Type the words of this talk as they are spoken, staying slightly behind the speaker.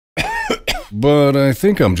but I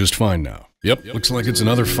think I'm just fine now. Yep, looks like it's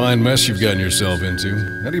another fine mess you've gotten yourself into.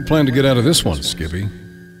 How do you plan to get out of this one, Skippy?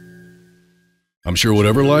 I'm sure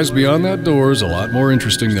whatever lies beyond that door is a lot more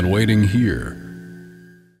interesting than waiting here.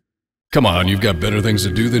 Come on, you've got better things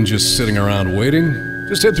to do than just sitting around waiting.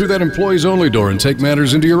 Just head through that employees-only door and take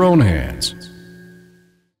matters into your own hands.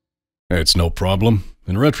 It's no problem.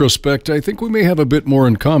 In retrospect, I think we may have a bit more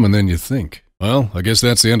in common than you think. Well, I guess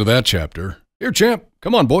that's the end of that chapter. Here, champ,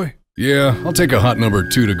 come on, boy. Yeah, I'll take a hot number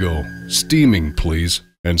 2 to go. Steaming, please.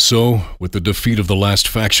 And so, with the defeat of the last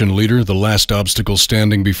faction leader, the last obstacle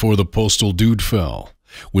standing before the postal dude fell.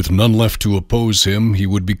 With none left to oppose him, he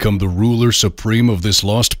would become the ruler supreme of this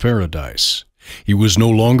lost paradise. He was no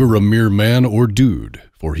longer a mere man or dude,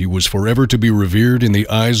 for he was forever to be revered in the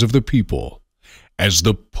eyes of the people as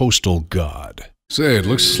the postal god. Say, it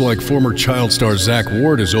looks like former child star Zach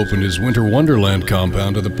Ward has opened his Winter Wonderland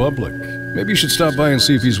compound to the public. Maybe you should stop by and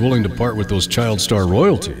see if he's willing to part with those child star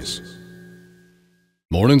royalties.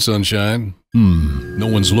 Morning, sunshine. No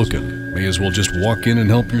one's looking. May as well just walk in and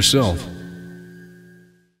help yourself.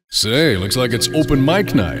 Say, looks like it's open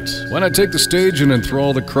mic night. Why not take the stage and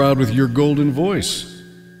enthrall the crowd with your golden voice?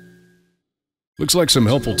 Looks like some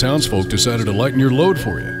helpful townsfolk decided to lighten your load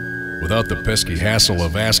for you, without the pesky hassle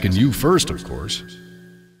of asking you first, of course.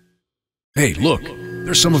 Hey, look,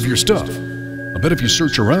 there's some of your stuff. I bet if you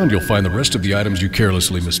search around, you'll find the rest of the items you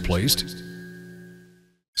carelessly misplaced.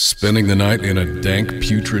 Spending the night in a dank,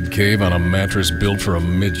 putrid cave on a mattress built for a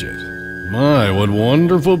midget. My, what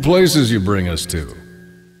wonderful places you bring us to.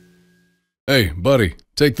 Hey, buddy,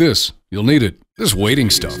 take this. You'll need it. This waiting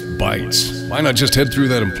stuff bites. Why not just head through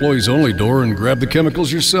that employees-only door and grab the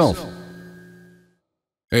chemicals yourself?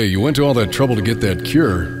 Hey, you went to all that trouble to get that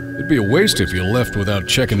cure. It'd be a waste if you left without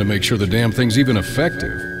checking to make sure the damn thing's even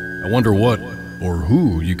effective. I wonder what, or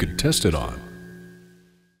who, you could test it on.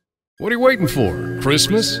 What are you waiting for?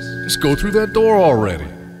 Christmas? Just go through that door already.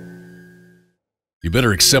 You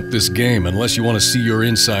better accept this game unless you want to see your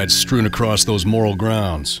insides strewn across those moral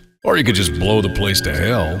grounds. Or you could just blow the place to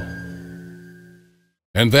hell.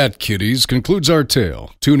 And that, kiddies, concludes our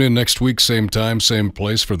tale. Tune in next week, same time, same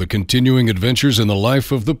place, for the continuing adventures in the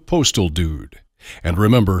life of the postal dude. And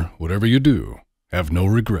remember, whatever you do, have no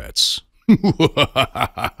regrets.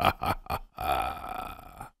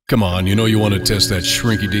 Come on, you know you want to test that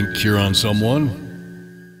shrinky-dink cure on someone?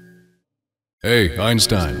 Hey,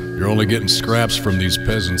 Einstein, you're only getting scraps from these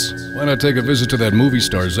peasants. Why not take a visit to that movie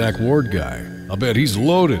star Zach Ward guy? I'll bet he's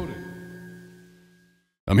loaded.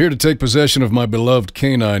 I'm here to take possession of my beloved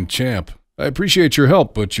canine champ. I appreciate your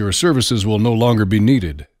help, but your services will no longer be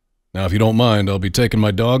needed. Now, if you don't mind, I'll be taking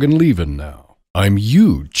my dog and leaving now. I'm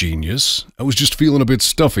you, genius. I was just feeling a bit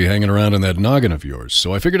stuffy hanging around in that noggin of yours,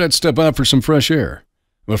 so I figured I'd step out for some fresh air.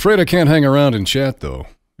 I'm afraid I can't hang around and chat, though.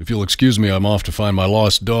 If you'll excuse me, I'm off to find my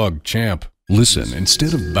lost dog, Champ. Listen,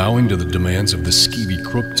 instead of bowing to the demands of the skeevy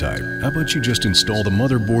crook type, how about you just install the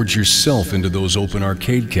motherboards yourself into those open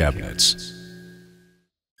arcade cabinets?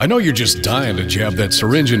 I know you're just dying to jab that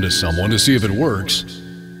syringe into someone to see if it works.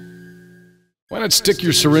 Why not stick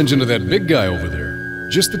your syringe into that big guy over there?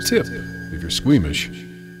 Just the tip, if you're squeamish.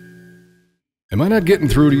 Am I not getting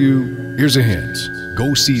through to you? Here's a hint.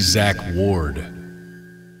 Go see Zach Ward.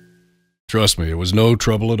 Trust me, it was no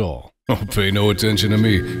trouble at all. Oh, pay no attention to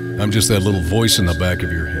me. I'm just that little voice in the back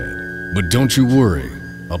of your head. But don't you worry.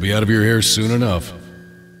 I'll be out of your hair soon enough.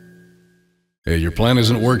 Hey, your plan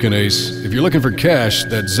isn't working, Ace. If you're looking for cash,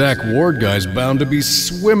 that Zach Ward guy's bound to be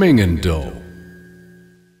swimming in dough.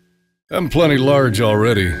 I'm plenty large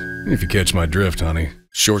already, if you catch my drift, honey.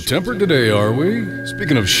 Short-tempered today, are we?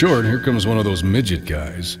 Speaking of short, here comes one of those midget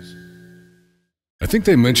guys. I think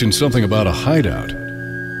they mentioned something about a hideout.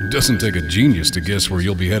 It doesn't take a genius to guess where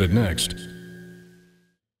you'll be headed next.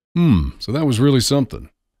 So that was really something.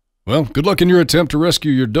 Well, good luck in your attempt to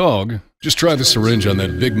rescue your dog. Just try the syringe on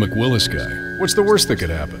that big McWillis guy. What's the worst that could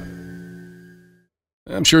happen?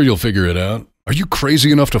 I'm sure you'll figure it out. Are you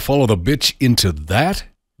crazy enough to follow the bitch into that?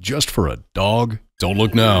 Just for a dog? Don't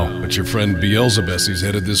look now, but your friend Beelzebub's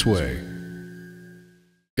headed this way.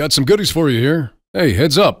 Got some goodies for you here. Hey,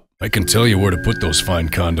 heads up. I can tell you where to put those fine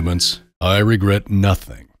condiments. I regret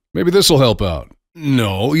nothing. Maybe this'll help out.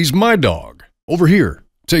 No, he's my dog. Over here.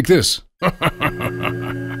 Take this.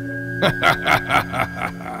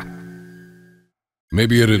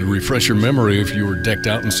 Maybe it'd refresh your memory if you were decked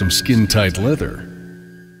out in some skin-tight leather.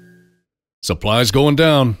 Supplies going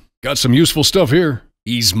down. Got some useful stuff here.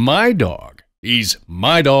 He's my dog. He's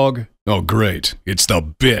my dog. Oh, great. It's the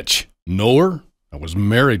bitch. Know her? I was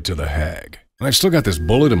married to the hag. And I've still got this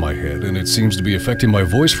bullet in my head, and it seems to be affecting my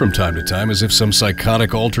voice from time to time as if some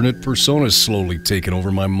psychotic alternate persona is slowly taking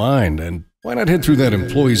over my mind, and Why not head through that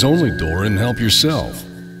employees-only door and help yourself?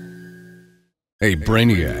 Hey,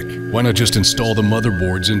 Brainiac, why not just install the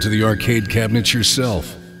motherboards into the arcade cabinets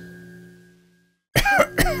yourself?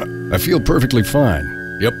 I feel perfectly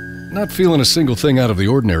fine. Yep, not feeling a single thing out of the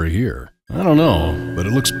ordinary here. I don't know, but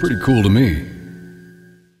it looks pretty cool to me.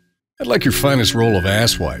 I'd like your finest roll of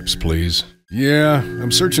ass wipes, please. Yeah,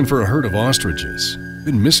 I'm searching for a herd of ostriches.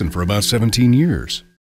 Been missing for about 17 years.